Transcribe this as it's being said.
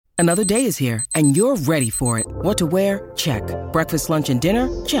Another day is here, and you're ready for it. What to wear? Check. Breakfast, lunch, and dinner?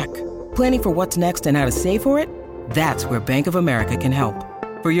 Check. Planning for what's next and how to save for it? That's where Bank of America can help.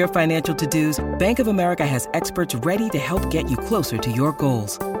 For your financial to-dos, Bank of America has experts ready to help get you closer to your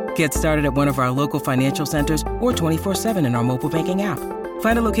goals. Get started at one of our local financial centers or 24/7 in our mobile banking app.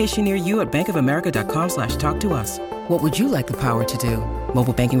 Find a location near you at bankofamerica.com/talktous. What would you like the power to do?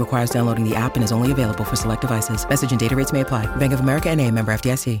 Mobile banking requires downloading the app and is only available for select devices. Message and data rates may apply. Bank of America N.A., member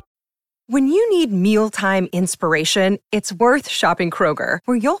FDIC. When you need mealtime inspiration, it's worth shopping Kroger,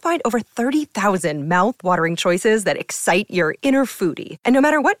 where you'll find over 30,000 mouth-watering choices that excite your inner foodie. And no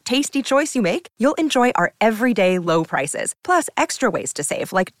matter what tasty choice you make, you'll enjoy our everyday low prices, plus extra ways to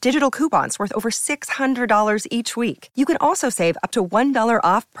save, like digital coupons worth over $600 each week. You can also save up to $1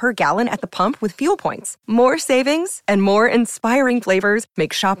 off per gallon at the pump with fuel points. More savings and more inspiring flavors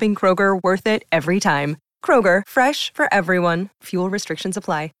make shopping Kroger worth it every time. Kroger, fresh for everyone. Fuel restrictions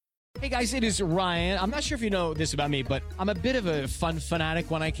apply. Hey guys, it is Ryan. I'm not sure if you know this about me, but I'm a bit of a fun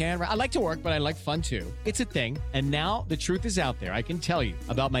fanatic when I can. I like to work, but I like fun too. It's a thing. And now the truth is out there. I can tell you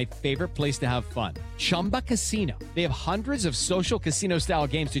about my favorite place to have fun. Chumba Casino. They have hundreds of social casino style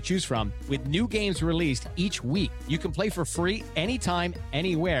games to choose from with new games released each week. You can play for free anytime,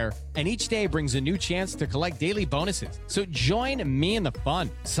 anywhere. And each day brings a new chance to collect daily bonuses. So join me in the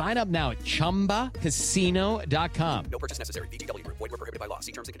fun. Sign up now at ChumbaCasino.com. No purchase necessary. VGW Group. Void where prohibited by law.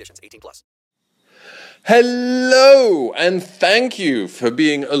 See terms and conditions. 18+. Hello, and thank you for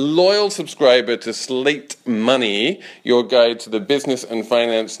being a loyal subscriber to Slate Money, your guide to the business and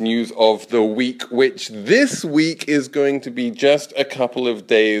finance news of the week, which this week is going to be just a couple of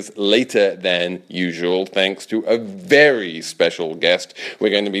days later than usual, thanks to a very special guest.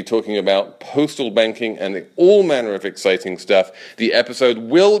 We're going to be talking about postal banking and all manner of exciting stuff. The episode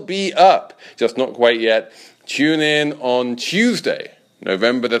will be up, just not quite yet. Tune in on Tuesday,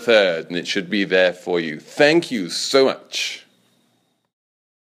 November the 3rd, and it should be there for you. Thank you so much.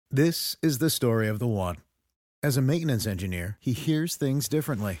 This is the story of the one. As a maintenance engineer, he hears things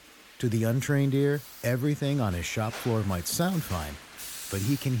differently. To the untrained ear, everything on his shop floor might sound fine, but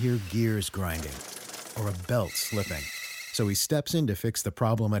he can hear gears grinding or a belt slipping. So he steps in to fix the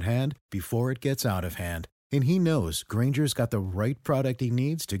problem at hand before it gets out of hand. And he knows Grainger's got the right product he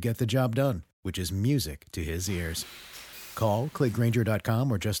needs to get the job done, which is music to his ears. Call, click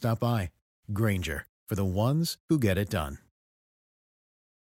Grainger.com, or just stop by. Grainger, for the ones who get it done.